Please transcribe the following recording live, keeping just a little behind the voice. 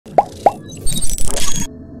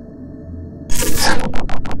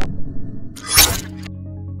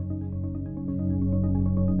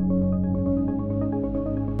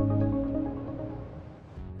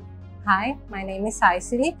Hi, my name is Sai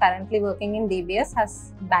Siri, currently working in DBS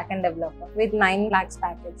as backend developer with 9 lakhs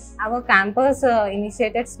package. Our campus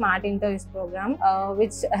initiated Smart Interviews program,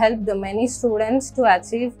 which helped many students to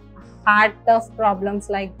achieve hard, tough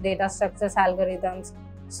problems like data structures, algorithms.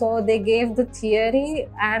 So they gave the theory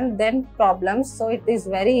and then problems, so it is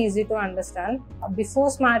very easy to understand.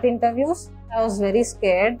 Before Smart Interviews, I was very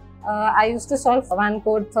scared. I used to solve one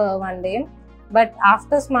code for one day. But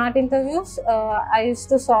after Smart Interviews, I used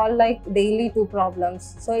to solve like daily 2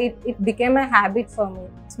 problems. So it became a habit for me.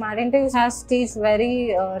 Smart Interviews has teach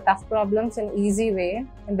very tough problems in easy way,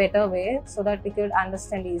 in better way, so that we could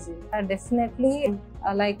understand easily. Definitely,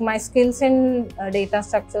 like my skills in data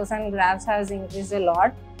structures and graphs has increased a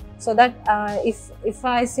lot. So that if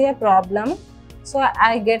I see a problem, so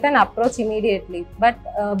I get an approach immediately. But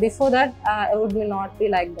before that, it would not be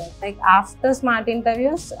like that. Like after Smart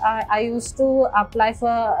Interviews, I used to apply for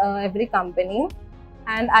every company,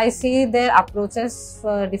 and I see their approaches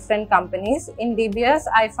for different companies. In DBS,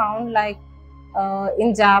 I found like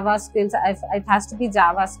in Java skills, it has to be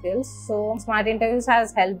Java skills. So Smart Interviews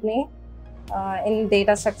has helped me in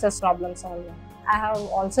data structures problem solving. I have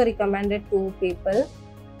also recommended 2 people,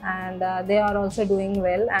 and they are also doing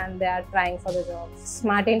well and they are trying for the job.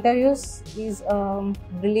 Smart Interviews is a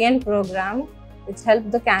brilliant program which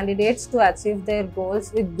helps the candidates to achieve their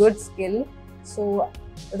goals with good skill. So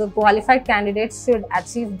the qualified candidates should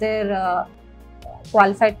achieve their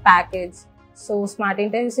qualified package. So Smart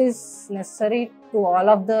Interviews is necessary to all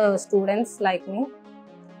of the students like me.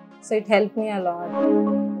 So it helped me a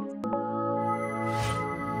lot.